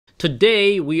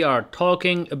Today we are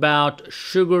talking about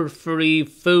sugar-free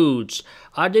foods.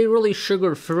 Are they really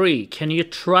sugar-free? Can you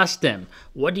trust them?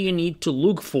 What do you need to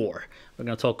look for? We're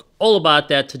going to talk all about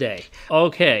that today.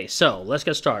 Okay, so let's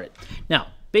get started. Now,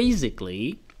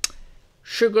 basically,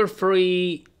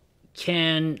 sugar-free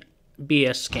can be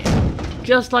a scam,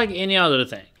 just like any other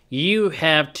thing. You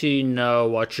have to know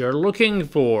what you're looking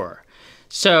for.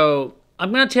 So,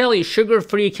 I'm going to tell you,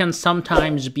 sugar-free can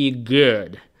sometimes be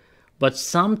good, but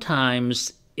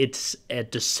sometimes it's a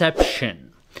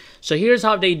deception. So here's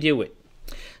how they do it.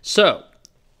 So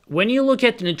when you look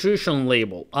at the nutrition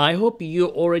label, I hope you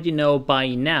already know by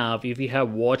now, if you have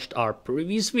watched our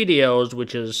previous videos,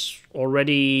 which is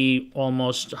already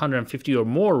almost 150 or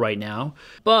more right now.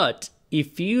 But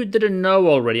if you didn't know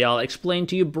already, I'll explain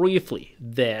to you briefly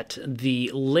that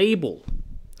the label,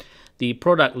 the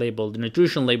product label, the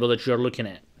nutrition label that you're looking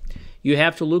at, you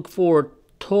have to look for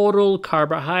total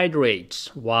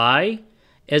carbohydrates. Why?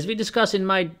 As we discuss in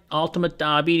my Ultimate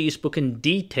Diabetes book in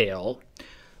detail,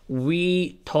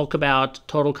 we talk about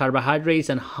total carbohydrates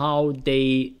and how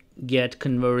they get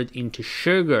converted into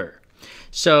sugar.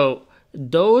 So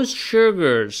those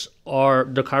sugars are,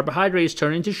 the carbohydrates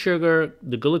turn into sugar,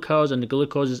 the glucose, and the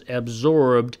glucose is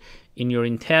absorbed in your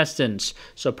intestines.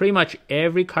 So pretty much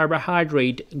every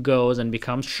carbohydrate goes and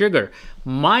becomes sugar,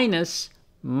 minus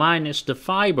the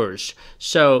fibers.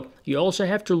 So you also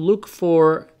have to look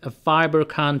for a fiber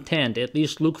content. At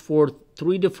least look for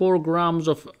 3 to 4 grams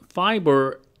of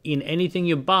fiber in anything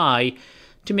you buy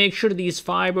to make sure these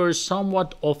fibers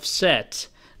somewhat offset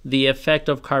the effect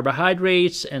of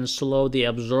carbohydrates and slow the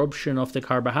absorption of the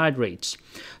carbohydrates.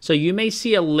 So you may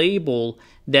see a label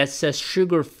that says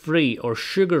sugar-free or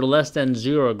sugar less than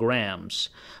 0 grams.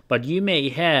 But you may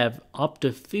have up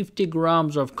to 50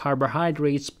 grams of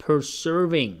carbohydrates per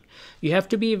serving. You have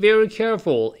to be very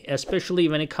careful, especially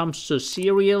when it comes to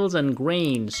cereals and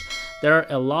grains. There are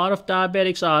a lot of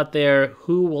diabetics out there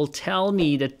who will tell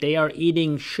me that they are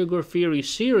eating sugar-free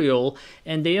cereal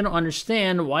and they don't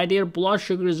understand why their blood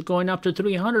sugar is going up to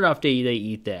 300 after they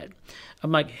eat that.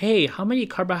 I'm like, hey, how many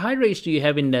carbohydrates do you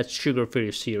have in that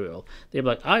sugar-free cereal? They're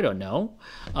like, I don't know.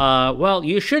 Well,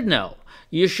 you should know.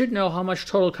 You should know how much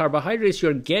total carbohydrates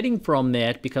you're getting from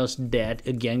that, because that,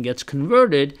 again, gets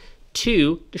converted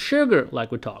to the sugar,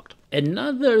 like we talked.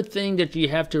 Another thing that you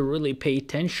have to really pay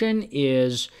attention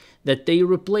is that they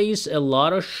replace a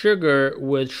lot of sugar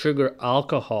with sugar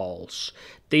alcohols.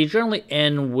 They generally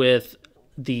end with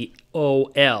the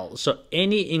OL. So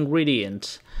any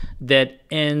ingredient that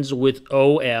ends with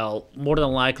OL more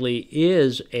than likely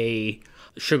is a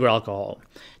sugar alcohol.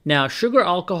 Now, sugar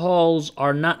alcohols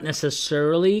are not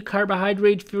necessarily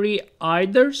carbohydrate-free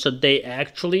either, so they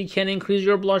actually can increase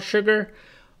your blood sugar,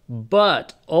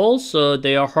 but also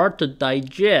they are hard to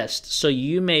digest, so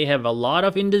you may have a lot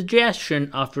of indigestion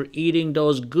after eating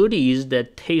those goodies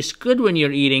that taste good when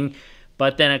you're eating,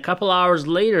 but then a couple hours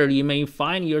later you may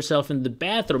find yourself in the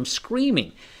bathroom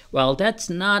screaming. Well,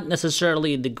 that's not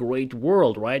necessarily the great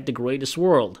world, right? The greatest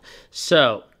world.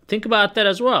 So think about that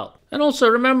as well. And also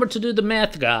remember to do the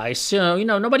math, guys. So,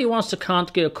 nobody wants to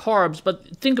count your carbs,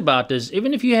 but think about this.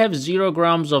 Even if you have 0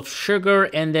 grams of sugar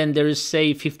and then there is,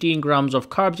 say, 15 grams of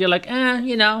carbs, you're like,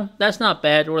 that's not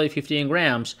bad, really 15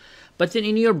 grams. But then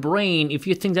in your brain, if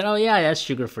you think that, oh yeah, that's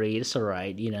sugar-free, it's all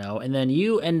right, and then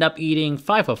you end up eating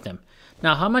 5 of them.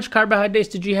 Now, how much carbohydrates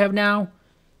did you have now?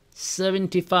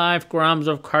 75 grams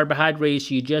of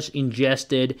carbohydrates you just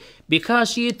ingested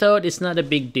because you thought it's not a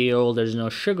big deal, there's no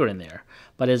sugar in there.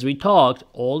 But as we talked,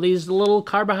 all these little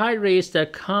carbohydrates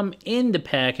that come in the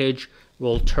package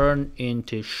will turn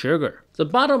into sugar. The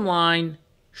bottom line,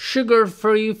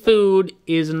 sugar-free food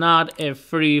is not a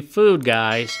free food,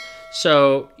 guys.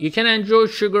 So you can enjoy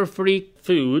sugar-free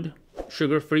food,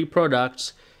 sugar-free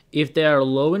products, if they are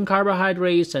low in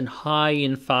carbohydrates and high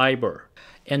in fiber.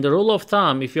 And the rule of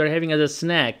thumb, if you're having as a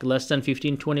snack less than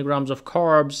 15-20 grams of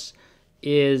carbs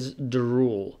is the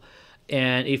rule.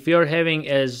 And if you're having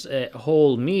as a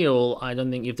whole meal, I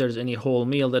don't think if there's any whole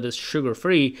meal that is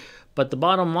sugar-free, but the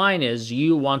bottom line is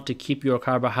you want to keep your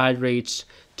carbohydrates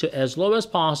to as low as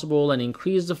possible and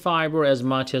increase the fiber as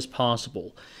much as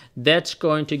possible. That's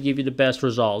going to give you the best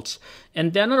results.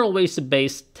 And they're not always the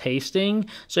best tasting.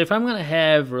 So if I'm going to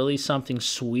have really something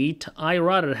sweet, I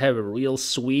rather have a real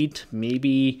sweet,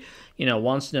 maybe,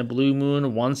 once in a blue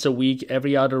moon, once a week,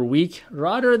 every other week,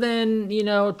 rather than,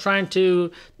 trying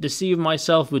to deceive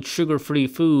myself with sugar-free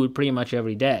food pretty much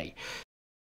every day.